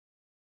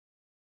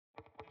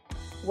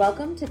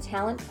Welcome to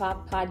Talent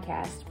Pop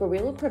Podcast, where we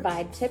will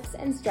provide tips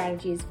and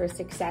strategies for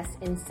success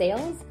in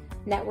sales,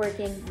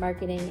 networking,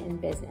 marketing, and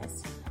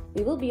business.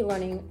 We will be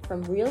learning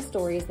from real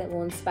stories that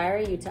will inspire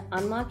you to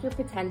unlock your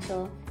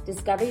potential,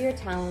 discover your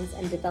talents,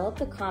 and develop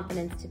the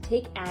confidence to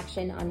take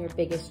action on your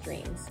biggest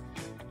dreams.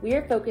 We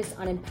are focused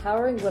on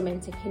empowering women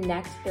to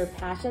connect their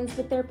passions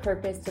with their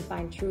purpose to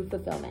find true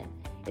fulfillment.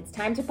 It's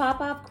time to pop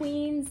off,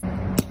 queens!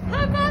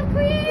 Pop off,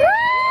 queens!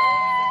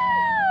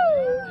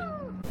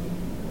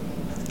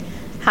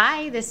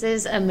 Hi, this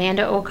is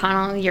Amanda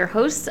O'Connell, your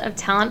host of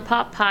Talent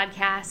Pop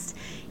Podcast,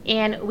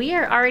 and we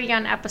are already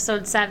on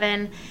episode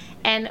 7.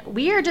 And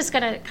we are just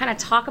going to kind of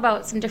talk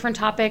about some different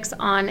topics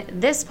on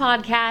this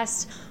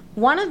podcast.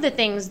 One of the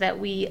things that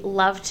we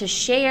love to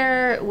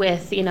share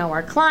with,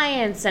 our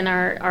clients and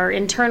our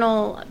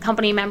internal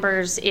company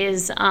members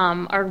is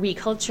our We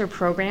Culture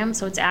program.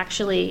 So it's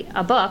actually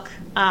a book,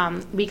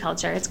 We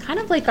Culture. It's kind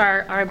of like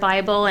our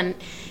Bible, and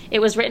it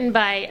was written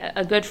by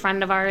a good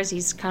friend of ours.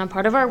 He's kind of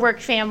part of our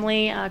work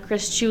family,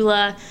 Chris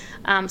Chula.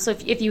 So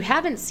if you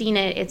haven't seen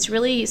it, it's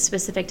really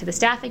specific to the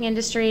staffing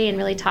industry and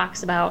really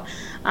talks about,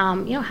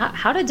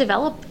 how to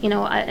develop,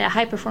 a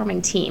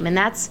high-performing team. And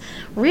that's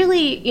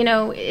really,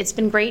 it's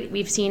been great.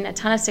 We've seen a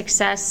ton of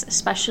success,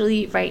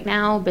 especially right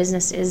now.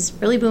 Business is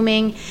really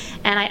booming.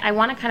 And I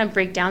want to kind of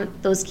break down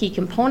those key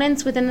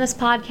components within this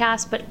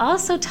podcast, but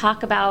also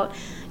talk about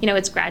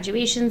it's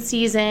graduation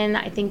season.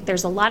 I think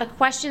there's a lot of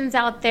questions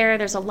out there.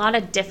 There's a lot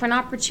of different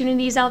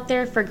opportunities out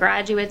there for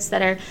graduates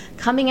that are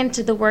coming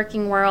into the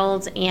working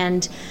world,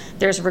 and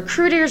there's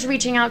recruiters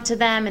reaching out to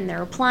them, and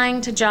they're applying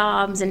to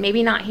jobs and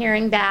maybe not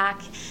hearing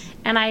back.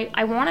 And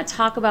I want to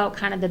talk about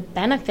kind of the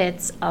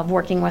benefits of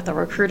working with a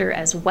recruiter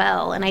as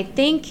well. And I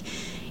think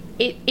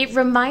it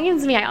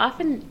reminds me, I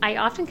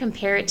often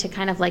compare it to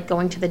kind of like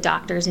going to the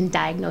doctors and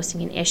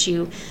diagnosing an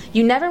issue.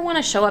 You never want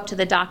to show up to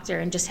the doctor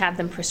and just have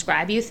them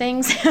prescribe you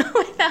things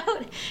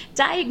without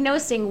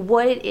diagnosing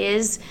what it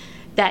is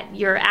that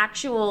your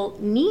actual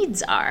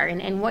needs are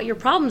and what your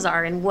problems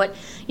are and what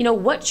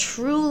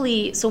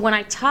truly. So when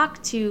I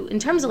talk to, in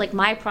terms of like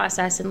my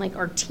process and like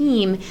our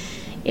team,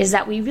 is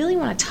that we really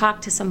want to talk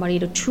to somebody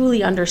to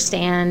truly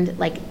understand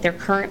like their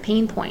current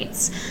pain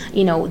points,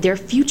 their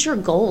future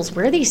goals,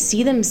 where they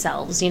see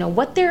themselves,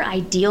 what their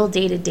ideal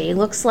day-to-day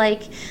looks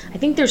like. I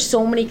think there's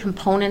so many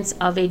components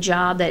of a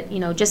job that,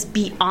 just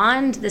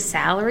beyond the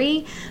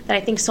salary that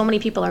I think so many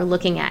people are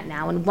looking at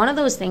now. And one of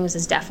those things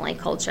is definitely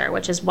culture,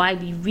 which is why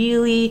we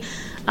really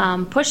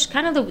push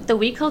kind of the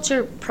We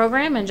Culture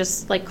program and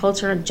just like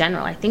culture in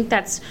general. I think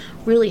that's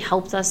really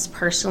helped us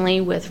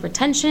personally with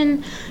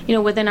retention,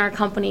 within our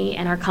company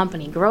and our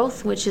company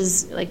growth, which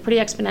is like pretty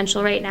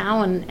exponential right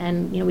now.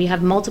 And we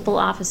have multiple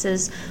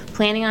offices,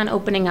 planning on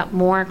opening up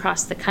more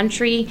across the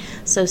country.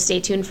 So stay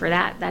tuned for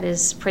that. That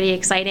is pretty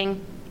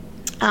exciting.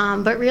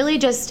 But really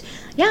just,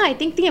 I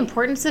think the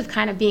importance of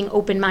kind of being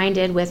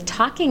open-minded with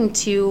talking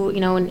to,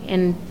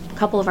 in a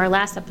couple of our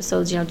last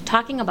episodes,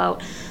 talking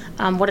about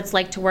what it's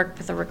like to work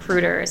with a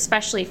recruiter,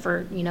 especially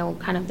for,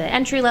 kind of the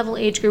entry-level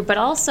age group, but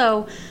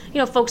also,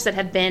 folks that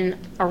have been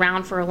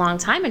around for a long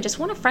time and just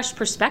want a fresh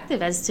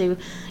perspective as to,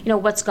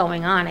 what's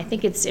going on. I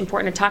think it's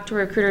important to talk to a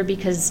recruiter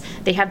because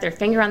they have their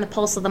finger on the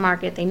pulse of the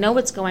market. They know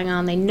what's going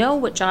on. They know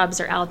what jobs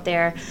are out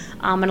there.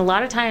 And a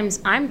lot of times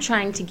I'm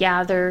trying to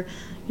gather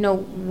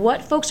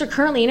what folks are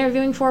currently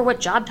interviewing for, what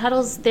job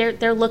titles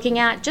they're looking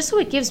at, just so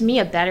it gives me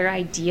a better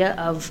idea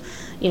of,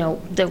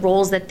 the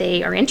roles that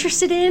they are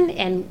interested in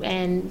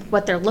and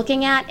what they're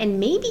looking at,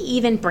 and maybe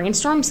even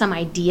brainstorm some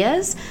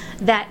ideas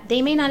that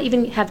they may not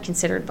even have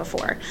considered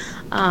before.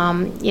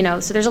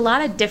 So there's a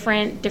lot of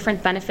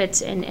different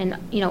benefits and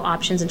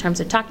options in terms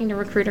of talking to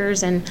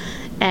recruiters and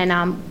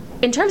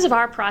in terms of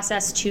our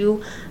process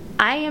too.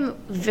 I am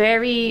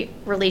very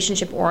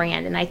relationship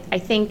oriented, and I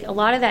think a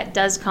lot of that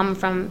does come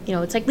from,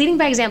 it's like leading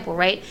by example,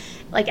 right?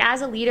 Like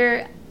as a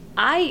leader,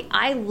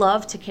 I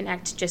love to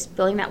connect, just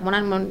building that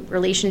one-on-one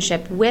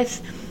relationship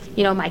with,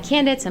 my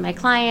candidates and my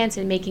clients,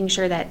 and making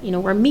sure that,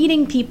 we're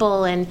meeting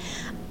people. And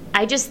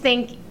I just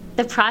think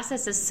the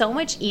process is so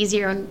much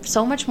easier and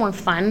so much more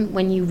fun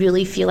when you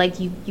really feel like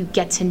you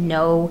get to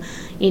know,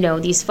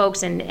 these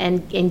folks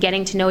and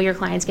getting to know your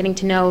clients, getting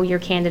to know your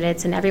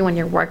candidates and everyone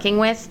you're working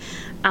with,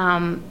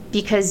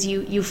 because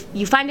you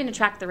find and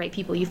attract the right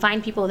people. You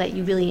find people that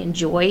you really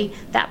enjoy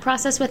that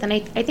process with, and I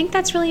think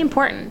that's really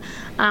important.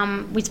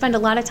 We spend a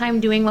lot of time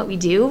doing what we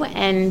do,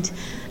 and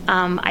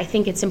I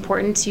think it's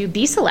important to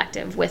be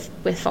selective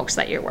with folks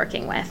that you're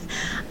working with.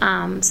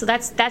 So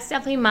that's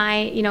definitely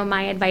my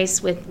my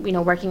advice with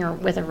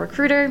working with a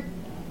recruiter.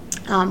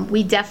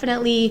 We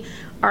definitely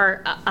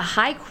are a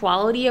high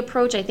quality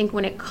approach, I think,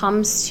 when it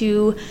comes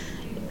to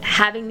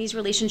having these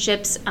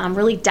relationships,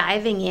 really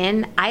diving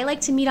in. I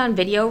like to meet on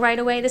video right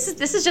away. This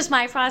is just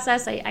my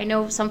process. I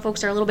know some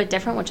folks are a little bit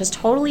different, which is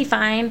totally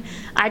fine.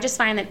 I just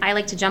find that I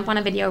like to jump on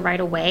a video right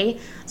away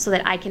so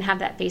that I can have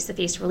that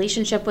face-to-face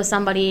relationship with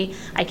somebody.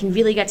 I can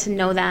really get to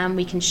know them.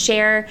 We can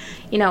share,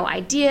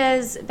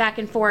 ideas back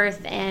and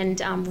forth,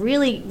 and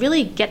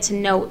really get to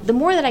know. The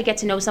more that I get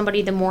to know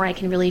somebody, the more I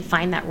can really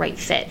find that right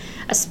fit.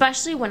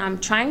 Especially when I'm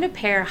trying to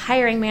pair a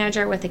hiring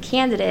manager with a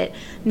candidate,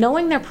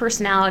 knowing their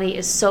personality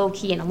is so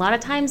key. And a lot of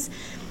times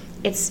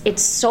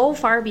it's so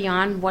far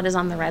beyond what is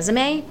on the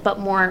resume, but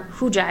more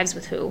who jives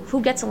with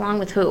who gets along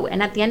with who.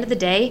 And at the end of the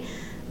day,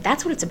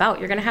 that's what it's about.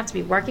 You're going to have to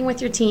be working with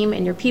your team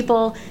and your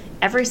people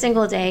every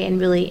single day and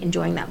really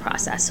enjoying that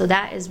process. So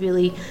that is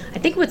really, I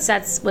think, what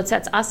sets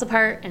us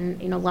apart.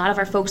 And a lot of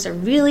our folks are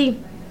really,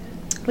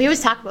 we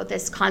always talk about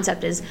this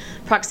concept is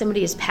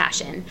proximity is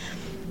passion.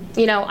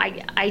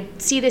 I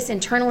see this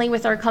internally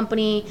with our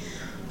company.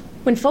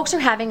 When folks are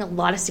having a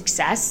lot of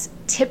success,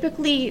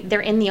 typically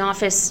they're in the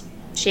office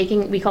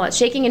we call it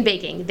shaking and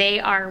baking.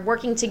 They are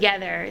working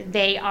together.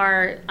 They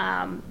are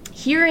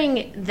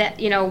hearing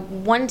that,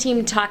 one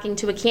team talking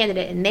to a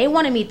candidate, and they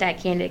want to meet that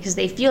candidate because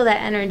they feel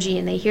that energy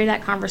and they hear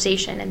that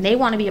conversation and they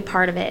want to be a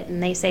part of it,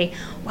 and they say,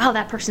 wow,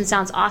 that person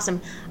sounds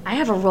awesome. I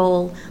have a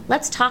role.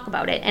 Let's talk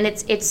about it. And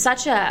it's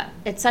such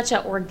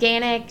a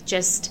organic,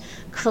 just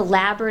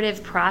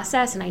collaborative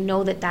process, and I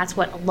know that that's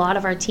what a lot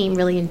of our team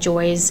really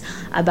enjoys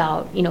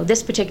about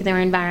this particular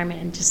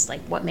environment, and just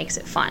like what makes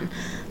it fun.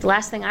 The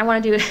last thing I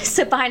want to do is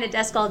sit behind a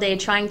desk all day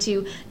trying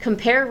to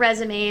compare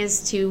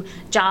resumes to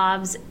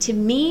jobs. To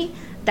me,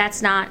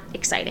 that's not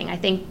exciting. I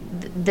think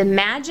the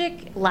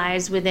magic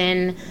lies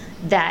within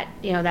that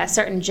that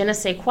certain je ne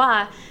sais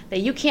quoi that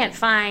you can't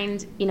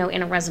find in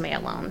a resume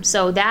alone.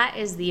 So that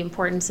is the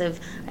importance of,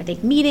 I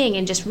think, meeting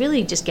and just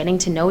really just getting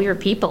to know your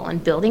people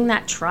and building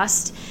that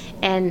trust.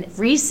 And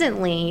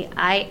recently,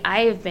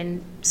 I have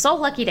been so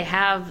lucky to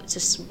have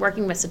just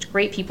working with such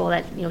great people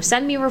that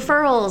send me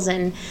referrals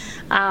and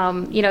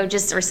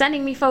just or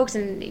sending me folks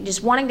and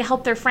just wanting to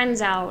help their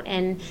friends out.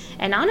 And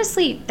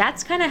honestly,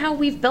 that's kind of how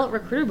we've built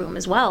Recruiter Boom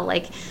as well.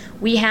 Like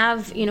we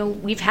have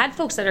we've had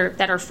folks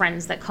that are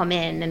friends that come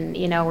in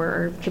and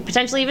or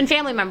potentially even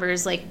family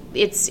members. Like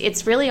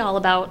it's really all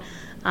about.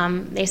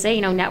 They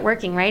say,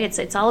 networking, right?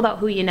 It's all about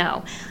who you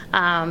know,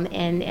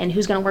 and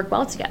who's going to work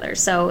well together.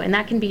 So, and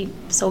that can be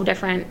so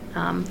different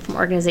from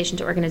organization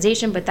to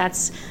organization, but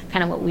that's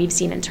kind of what we've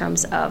seen in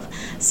terms of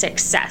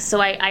success.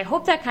 So I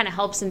hope that kind of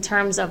helps in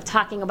terms of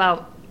talking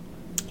about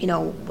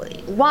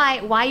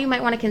why you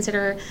might want to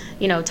consider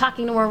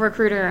talking to a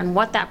recruiter and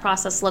what that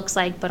process looks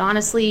like. But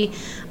honestly,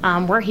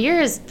 we're here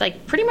as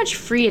like pretty much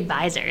free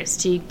advisors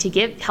to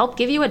help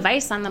give you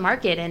advice on the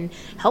market and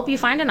help you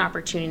find an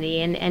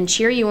opportunity and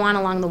cheer you on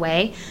along the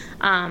way.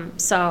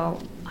 So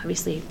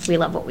obviously we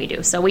love what we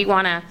do, so we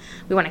want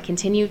to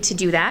continue to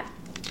do that,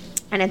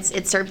 and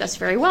it's served us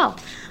very well.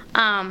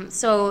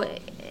 So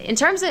in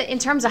terms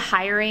of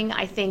hiring,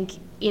 I think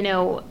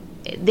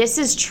this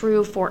is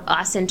true for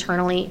us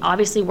internally.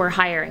 Obviously, we're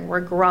hiring,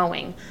 we're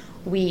growing.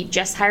 We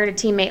just hired a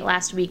teammate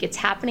last week. It's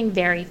happening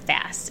very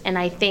fast. And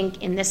I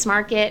think in this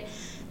market,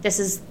 this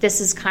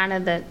is kind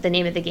of the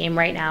name of the game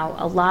right now.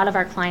 A lot of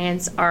our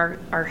clients are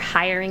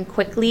hiring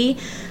quickly.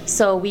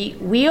 So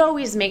we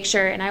always make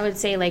sure, and I would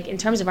say, like, in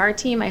terms of our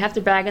team, I have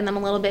to brag on them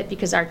a little bit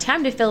because our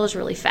time to fill is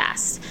really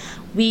fast.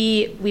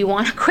 We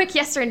want a quick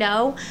yes or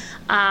no,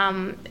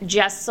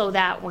 just so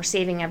that we're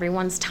saving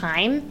everyone's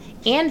time,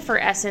 and for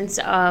essence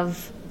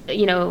of,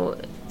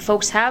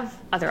 folks have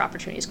other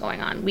opportunities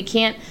going on. We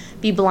can't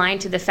be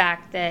blind to the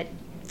fact that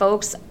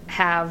folks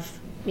have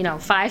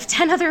 5,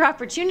 10 other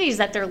opportunities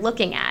that they're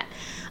looking at.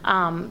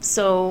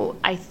 So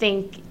I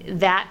think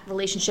that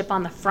relationship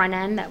on the front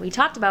end that we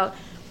talked about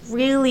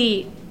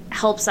really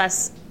helps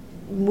us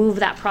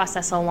move that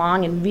process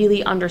along and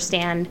really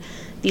understand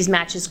these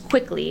matches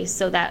quickly,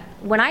 so that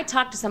when I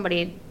talk to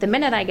somebody, the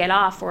minute I get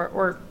off,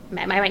 or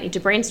I might need to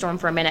brainstorm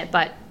for a minute,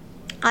 but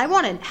I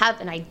want to have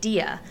an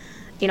idea,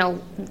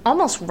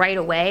 almost right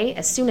away,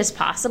 as soon as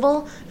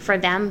possible for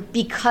them,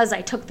 because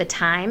I took the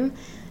time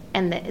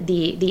and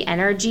the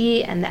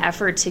energy and the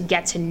effort to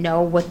get to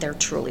know what they're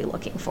truly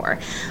looking for.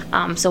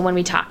 So when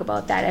we talk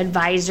about that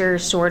advisor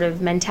sort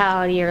of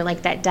mentality, or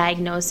like that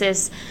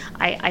diagnosis,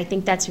 I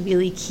think that's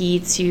really key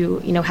to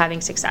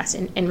having success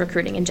in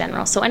recruiting in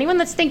general. So anyone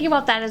that's thinking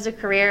about that as a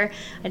career,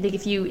 I think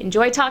if you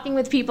enjoy talking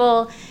with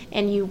people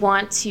and you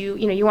want to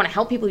you want to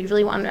help people, you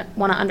really want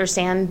to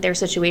understand their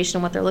situation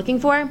and what they're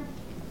looking for,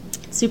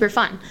 it's super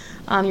fun.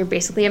 You're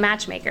basically a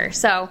matchmaker.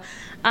 So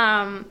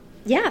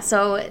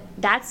so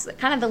that's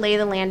kind of the lay of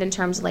the land in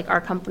terms of like our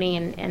company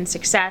and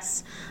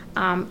success.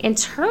 In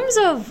terms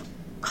of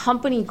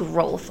company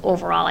growth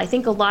overall, I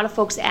think a lot of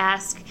folks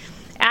ask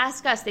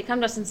us, they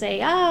come to us and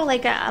say,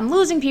 I'm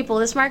losing people,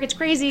 this market's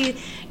crazy,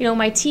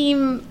 my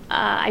team,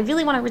 I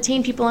really want to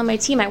retain people on my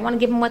team, I want to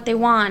give them what they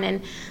want.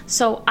 And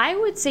so I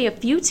would say a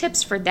few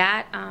tips for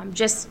that, hiring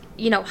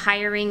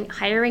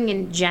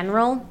in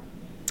general.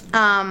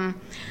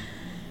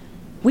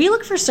 we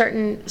look for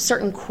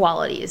certain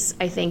qualities,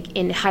 I think,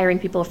 in hiring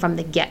people from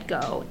the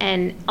get-go.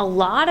 And a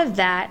lot of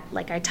that,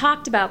 like I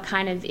talked about,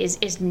 kind of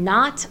is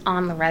not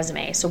on the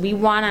resume. So we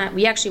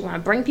actually want to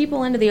bring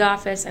people into the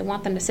office. I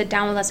want them to sit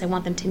down with us. I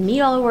want them to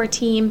meet all of our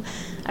team.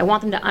 I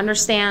want them to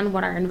understand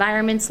what our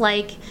environment's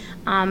like.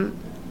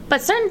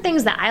 But certain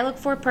things that I look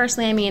for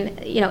personally, I mean,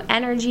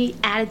 energy,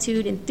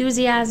 attitude,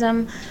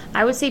 enthusiasm,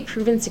 I would say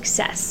proven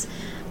success.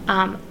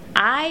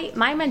 My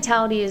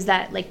mentality is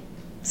that, like,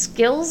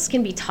 skills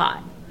can be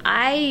taught.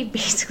 I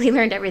basically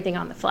learned everything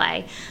on the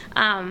fly.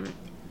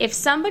 If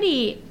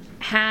somebody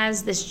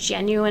has this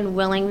genuine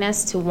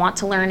willingness to want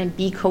to learn and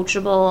be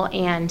coachable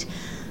and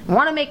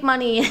want to make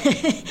money,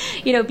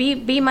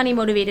 be money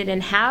motivated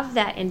and have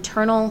that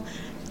internal,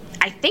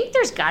 I think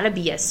there's got to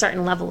be a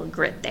certain level of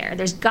grit there.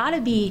 There's got to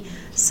be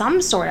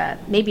some sort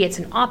of, maybe it's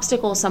an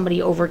obstacle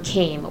somebody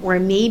overcame, or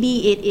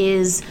maybe it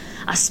is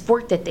a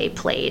sport that they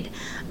played.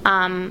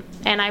 And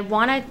I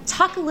want to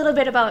talk a little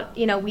bit about,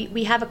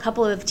 we have a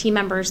couple of team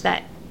members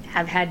that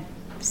have had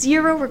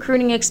zero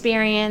recruiting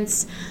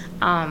experience,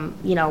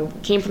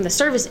 came from the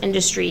service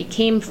industry,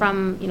 came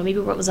from, maybe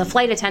what was a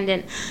flight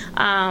attendant,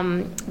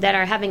 that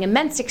are having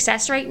immense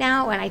success right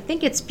now. And I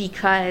think it's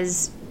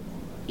because,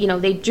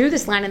 they drew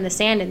this line in the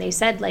sand and they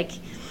said, like,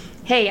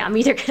 hey, I'm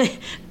either going to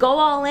go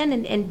all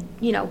in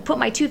and put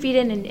my 2 feet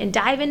in and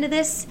dive into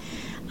this,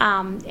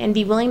 and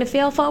be willing to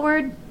fail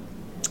forward,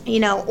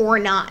 or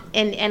not.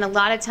 And a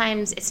lot of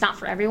times it's not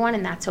for everyone,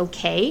 and that's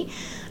okay.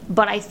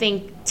 But I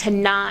think to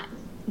not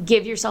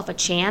give yourself a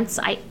chance,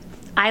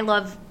 I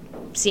love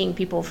seeing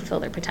people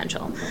fulfill their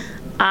potential.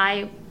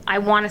 I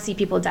want to see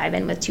people dive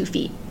in with 2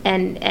 feet,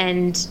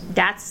 and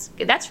that's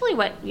really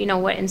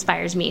what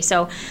inspires me.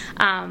 So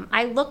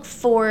I look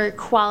for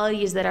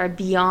qualities that are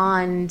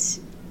beyond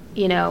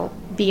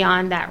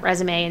that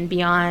resume and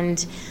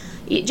beyond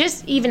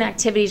just even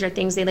activities or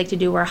things they like to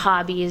do, or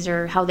hobbies,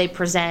 or how they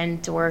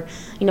present, or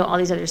all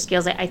these other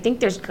skills. I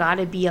think there's got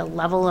to be a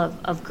level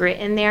of grit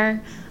in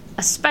there,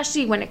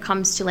 especially when it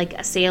comes to like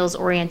a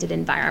sales-oriented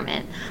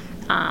environment.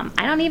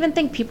 I don't even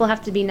think people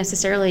have to be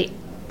necessarily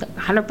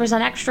 100%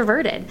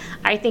 extroverted.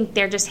 I think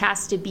there just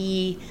has to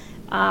be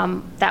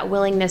that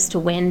willingness to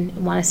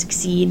win, want to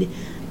succeed,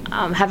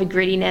 have a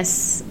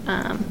grittiness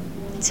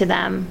to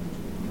them.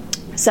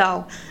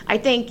 So I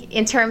think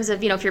in terms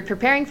of, if you're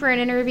preparing for an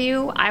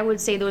interview, I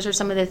would say those are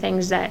some of the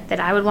things that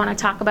I would want to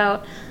talk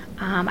about.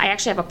 I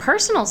actually have a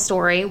personal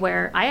story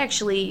where I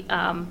actually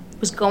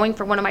was going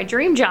for one of my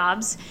dream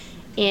jobs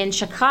in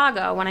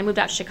Chicago when I moved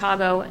out to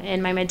Chicago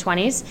in my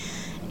mid-20s.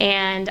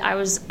 And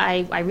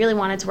I really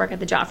wanted to work at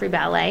the Joffrey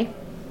Ballet.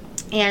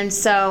 And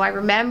so I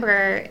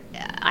remember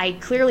I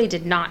clearly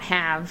did not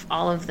have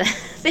all of the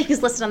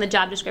things listed on the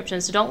job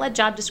description. So don't let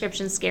job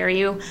descriptions scare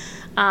you,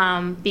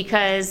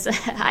 because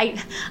I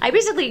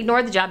basically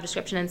ignored the job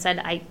description and said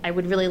I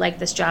would really like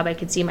this job. I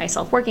could see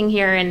myself working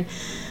here and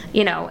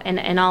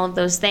all of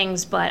those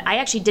things. But I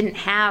actually didn't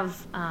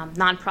have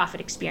nonprofit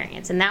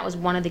experience, and that was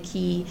one of the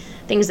key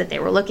things that they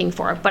were looking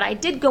for. But I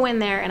did go in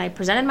there and I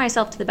presented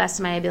myself to the best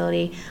of my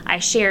ability. I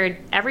shared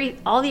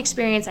all the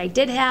experience I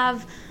did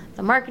have,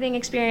 the marketing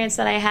experience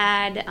that I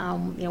had,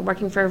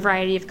 working for a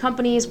variety of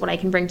companies, what I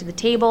can bring to the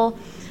table,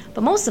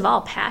 but most of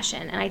all,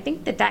 passion. And I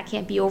think that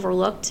can't be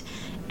overlooked.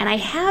 And I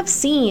have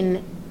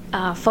seen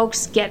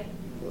folks get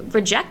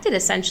rejected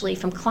essentially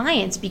from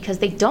clients because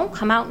they don't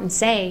come out and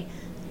say,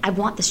 I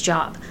want this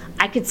job.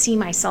 I could see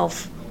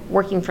myself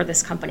working for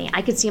this company.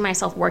 I could see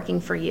myself working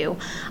for you.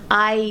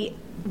 I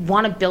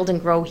want to build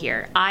and grow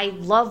here. I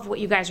love what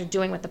you guys are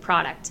doing with the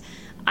product.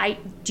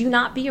 Do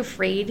not be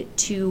afraid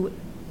to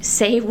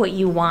say what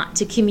you want,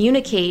 to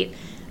communicate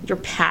your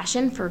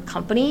passion for a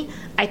company.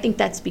 I think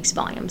that speaks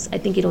volumes. I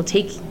think it'll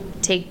take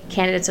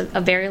candidates a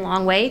very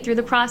long way through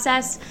the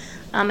process.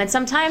 And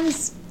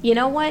sometimes,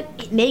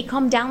 it may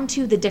come down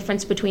to the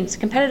difference between, it's a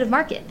competitive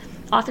market.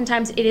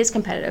 Oftentimes it is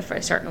competitive for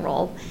a certain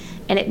role,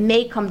 and it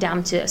may come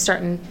down to a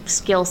certain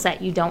skill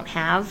set you don't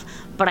have.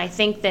 But I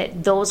think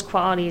that those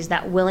qualities,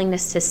 that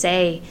willingness to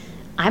say,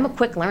 I'm a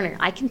quick learner,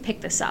 I can pick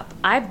this up,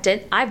 I've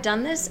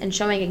done this, and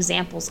showing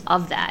examples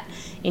of that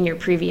in your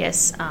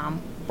previous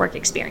work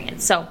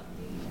experience. So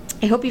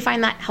I hope you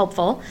find that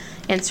helpful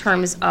in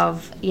terms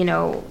of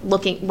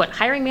looking what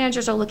hiring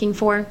managers are looking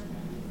for.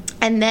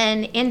 And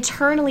then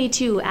internally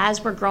too,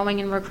 as we're growing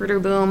in Recruiter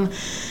Boom,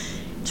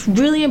 it's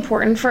really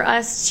important for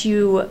us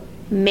to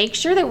make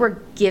sure that we're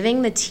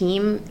giving the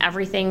team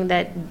everything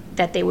that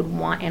they would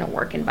want in a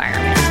work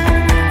environment.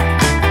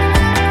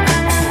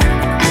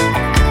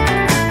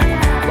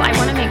 I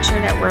want to make sure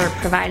that we're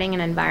providing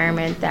an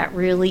environment that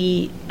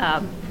really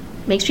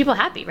makes people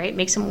happy, right?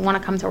 Makes them want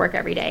to come to work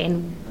every day.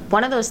 And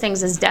one of those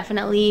things is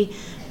definitely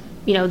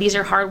these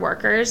are hard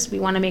workers. We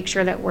want to make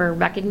sure that we're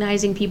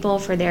recognizing people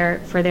for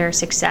their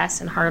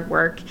success and hard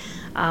work.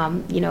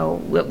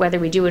 Whether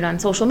we do it on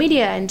social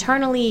media,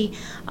 internally,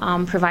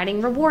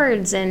 providing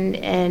rewards,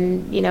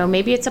 and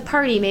maybe it's a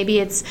party, maybe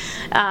it's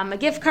a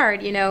gift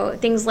card,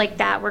 things like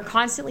that. We're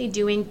constantly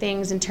doing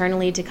things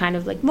internally to kind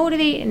of like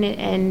motivate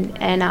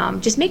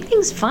and just make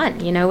things fun.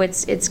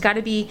 It's got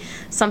to be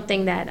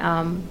something that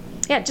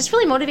just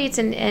really motivates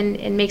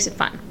and makes it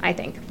fun, I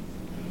think.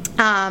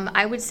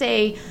 I would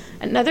say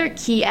another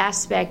key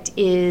aspect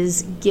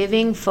is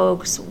giving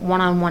folks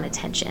one-on-one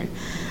attention.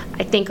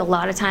 I think a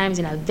lot of times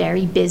in a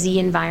very busy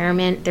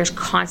environment, there's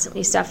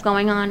constantly stuff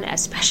going on,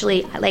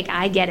 especially, like,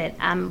 I get it.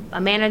 I'm a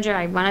manager,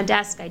 I run a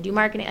desk, I do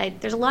marketing.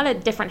 There's a lot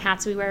of different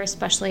hats we wear,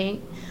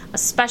 especially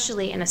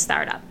in a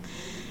startup.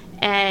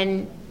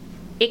 And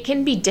it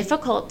can be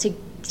difficult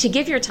to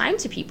give your time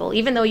to people,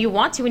 even though you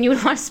want to and you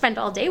would want to spend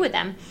all day with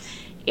them.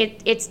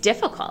 It's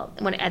difficult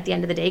at the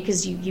end of the day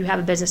because you have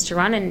a business to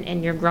run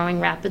and you're growing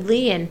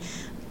rapidly.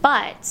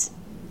 But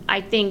I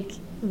think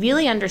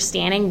really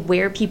understanding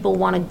where people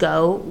want to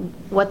go,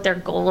 what their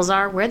goals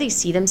are, where they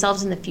see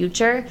themselves in the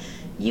future,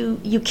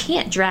 you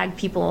can't drag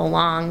people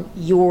along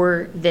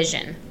your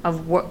vision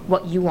of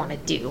what you want to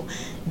do.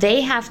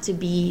 They have to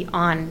be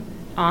on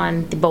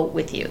the boat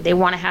with you. They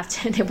want to have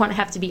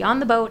to be on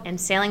the boat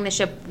and sailing the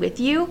ship with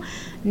you,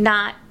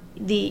 not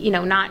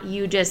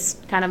you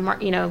just kind of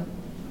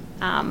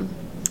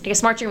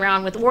marching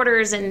around with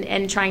orders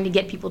and trying to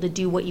get people to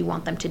do what you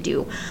want them to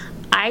do.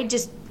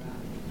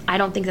 I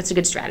don't think that's a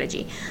good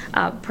strategy,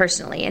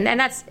 personally. And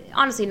that's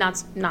honestly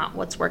not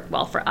what's worked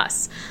well for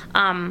us.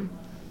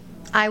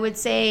 I would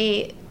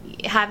say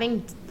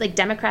having like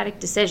democratic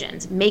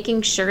decisions,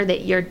 making sure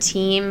that your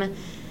team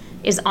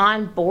is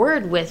on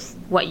board with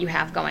what you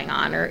have going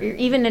on, or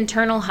even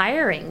internal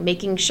hiring,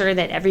 making sure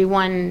that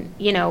everyone,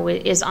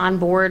 is on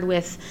board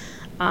with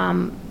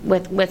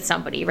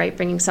somebody, right?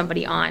 Bringing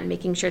somebody on,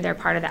 making sure they're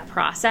part of that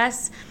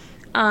process.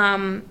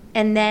 And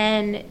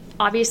then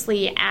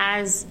obviously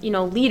as,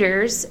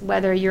 leaders,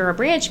 whether you're a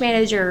branch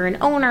manager or an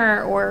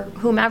owner or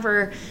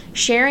whomever,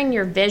 sharing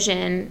your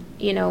vision,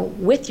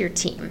 with your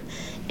team.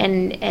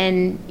 And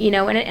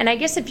I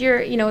guess if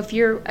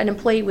you're an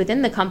employee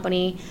within the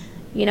company,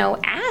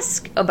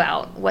 ask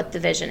about what the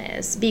vision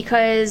is,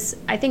 because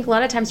I think a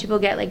lot of times people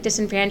get like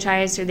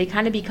disenfranchised or they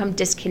kind of become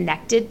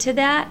disconnected to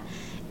that.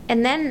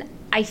 And then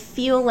I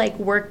feel like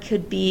work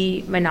could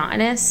be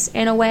monotonous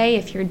in a way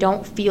if you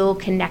don't feel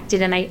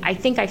connected. And I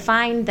think I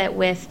find that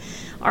with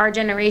our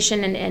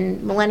generation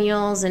and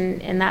millennials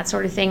and that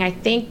sort of thing, I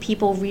think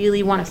people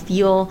really want to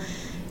feel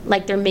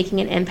like they're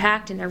making an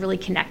impact and they're really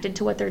connected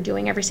to what they're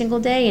doing every single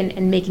day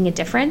and making a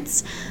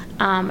difference.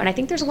 And I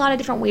think there's a lot of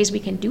different ways we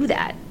can do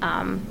that.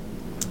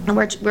 And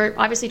we're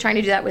obviously trying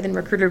to do that within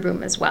Recruiter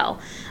Boom as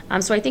well.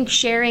 So I think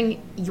sharing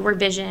your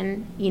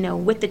vision,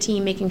 with the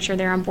team, making sure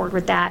they're on board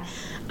with that,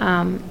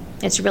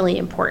 it's really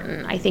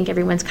important. I think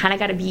everyone's kind of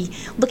got to be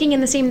looking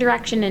in the same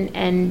direction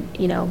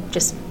and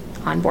just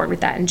on board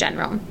with that in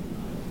general.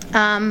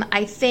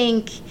 I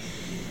think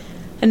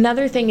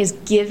another thing is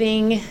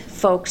giving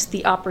folks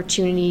the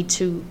opportunity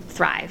to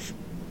thrive.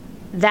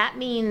 That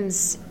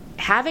means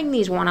having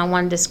these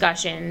one-on-one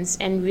discussions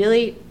and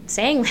really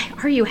saying,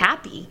 are you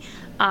happy?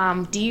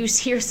 Do you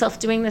see yourself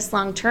doing this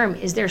long term?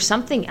 Is there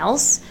something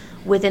else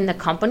within the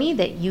company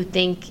that you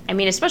think,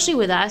 especially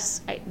with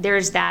us,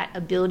 there's that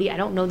ability. I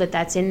don't know that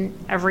that's in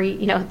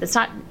every, that's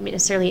not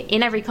necessarily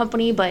in every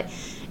company, but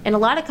in a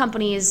lot of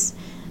companies,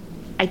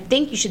 I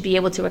think you should be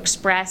able to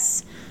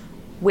express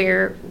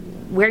where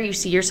you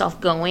see yourself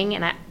going.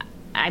 And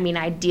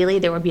ideally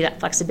there would be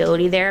that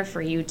flexibility there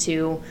for you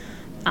to,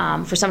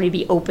 for somebody to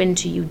be open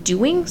to you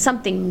doing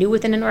something new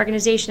within an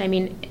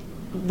organization.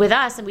 With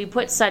us, and we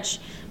put such,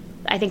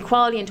 I think,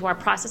 quality into our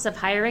process of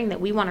hiring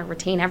that we want to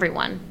retain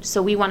everyone.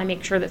 So we want to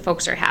make sure that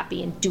folks are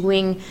happy and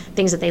doing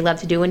things that they love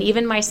to do. And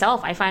even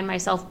myself, I find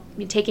myself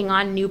taking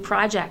on new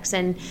projects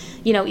and,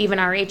 even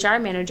our HR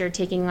manager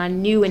taking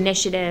on new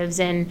initiatives.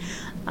 And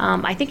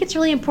I think it's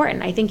really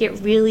important. I think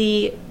it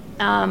really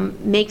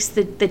makes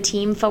the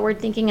team forward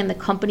thinking and the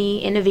company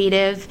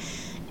innovative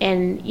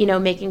and,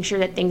 making sure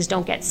that things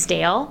don't get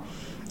stale.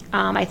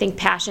 I think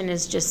passion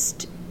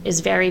is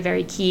very,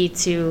 very key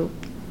to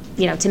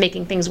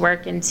making things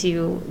work and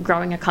to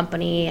growing a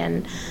company.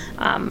 And,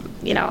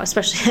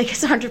 especially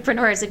as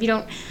entrepreneurs, if you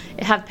don't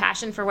have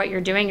passion for what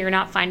you're doing, you're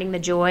not finding the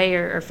joy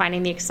or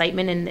finding the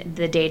excitement in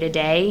the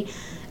day-to-day.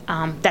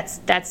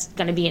 That's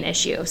going to be an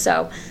issue.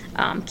 So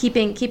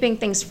keeping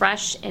things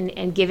fresh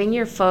and giving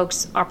your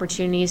folks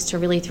opportunities to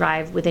really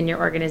thrive within your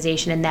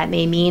organization. And that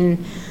may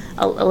mean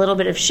a little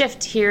bit of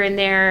shift here and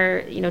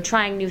there,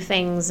 trying new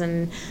things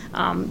and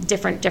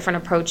different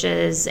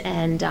approaches.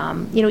 And,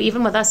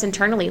 even with us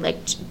internally, like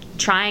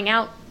trying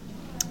out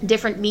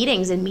different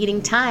meetings and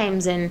meeting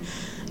times and,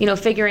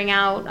 figuring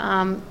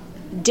out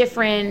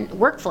different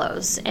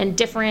workflows and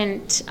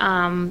different,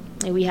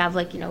 we have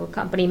a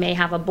company may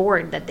have a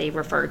board that they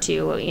refer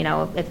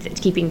to,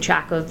 keeping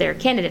track of their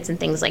candidates and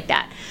things like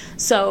that.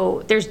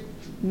 So there's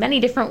many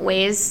different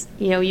ways,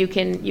 you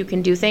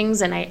can do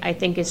things. And I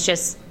think it's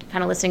just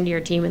kind of listening to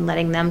your team and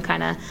letting them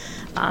kind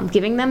of,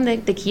 giving them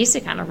the keys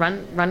to kind of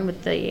run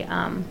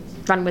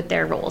with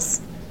their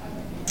roles.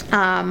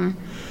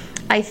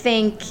 I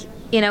think,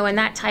 and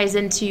that ties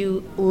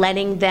into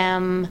letting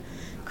them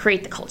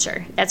create the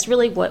culture. That's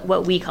really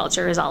what We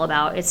Culture is all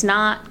about. It's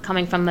not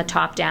coming from the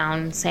top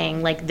down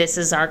saying, like, this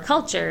is our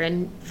culture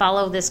and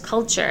follow this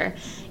culture.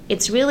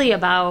 It's really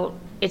about,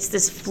 it's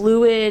this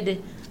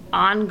fluid,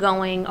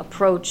 ongoing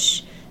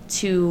approach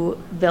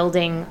to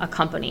building a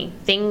company.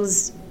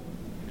 Things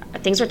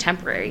are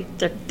temporary.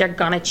 They're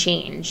gonna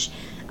change.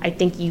 I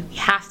think you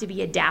have to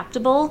be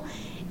adaptable.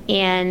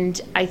 And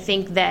I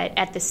think that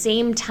at the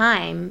same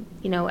time,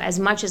 as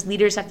much as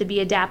leaders have to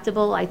be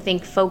adaptable, I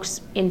think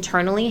folks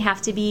internally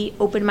have to be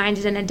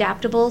open-minded and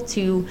adaptable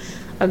to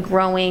a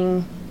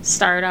growing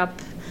startup.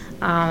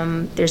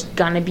 There's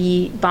going to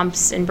be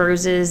bumps and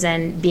bruises,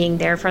 and being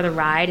there for the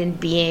ride and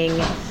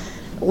being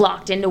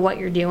locked into what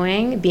you're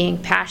doing, being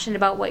passionate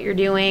about what you're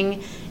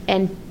doing,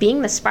 and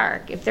being the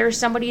spark. If there's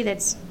somebody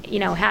that's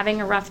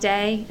having a rough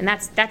day, and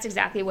that's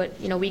exactly what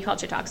We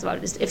Culture talks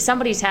about. Is if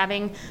somebody's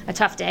having a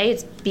tough day,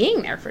 it's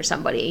being there for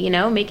somebody.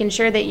 Making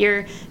sure that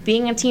you're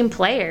being a team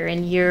player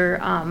and you're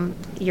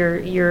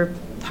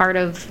part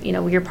of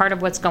you're part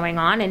of what's going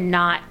on, and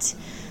not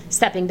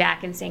stepping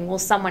back and saying, well,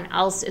 someone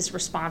else is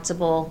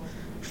responsible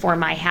for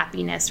my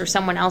happiness, or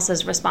someone else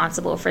is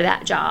responsible for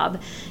that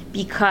job.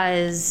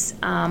 Because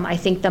I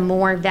think the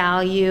more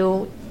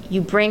value you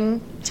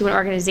bring to an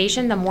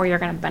organization, the more you're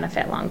going to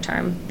benefit long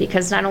term.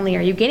 Because not only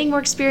are you gaining more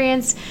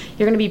experience,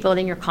 you're going to be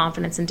building your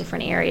confidence in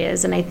different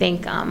areas. And I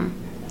think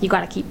you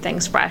got to keep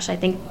things fresh. I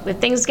think if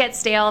things get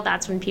stale,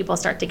 that's when people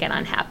start to get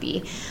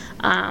unhappy.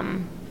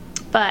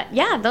 But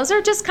yeah, those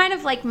are just kind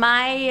of like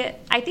my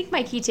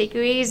key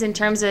takeaways in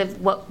terms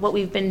of what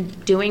we've been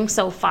doing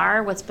so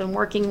far, what's been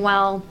working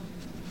well.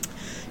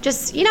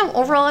 Just,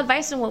 overall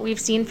advice on what we've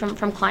seen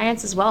from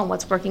clients as well, and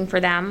what's working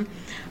for them.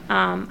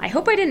 I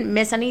hope I didn't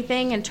miss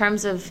anything in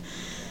terms of,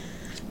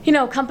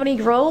 company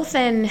growth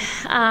and,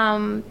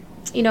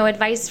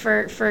 advice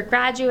for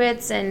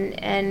graduates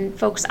and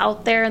folks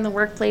out there in the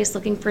workplace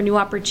looking for new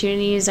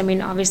opportunities. I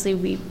mean, obviously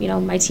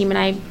my team and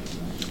I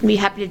would be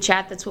happy to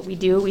chat. That's what we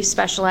do. We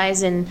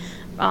specialize in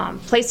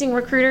placing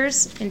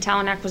recruiters in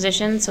talent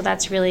acquisition, so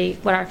that's really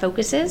what our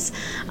focus is.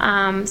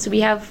 So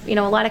we have a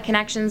lot of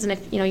connections, and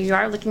if you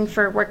are looking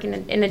for work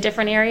in a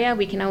different area,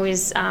 we can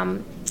always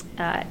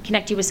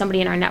connect you with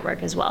somebody in our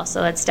network as well.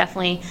 So that's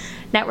definitely,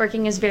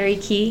 networking is very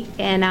key,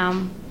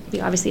 and we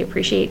obviously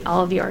appreciate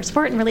all of your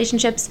support and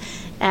relationships,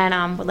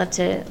 and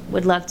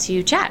would love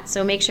to chat.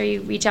 So make sure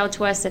you reach out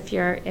to us if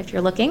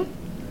you're looking.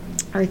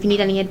 Or if you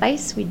need any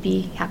advice, we'd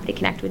be happy to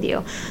connect with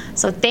you.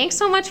 So thanks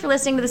so much for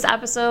listening to this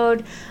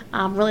episode.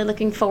 I'm really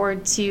looking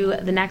forward to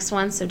the next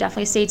one, so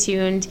definitely stay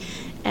tuned,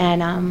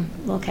 and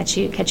we'll catch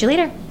you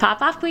later.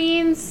 Pop off,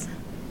 Queens!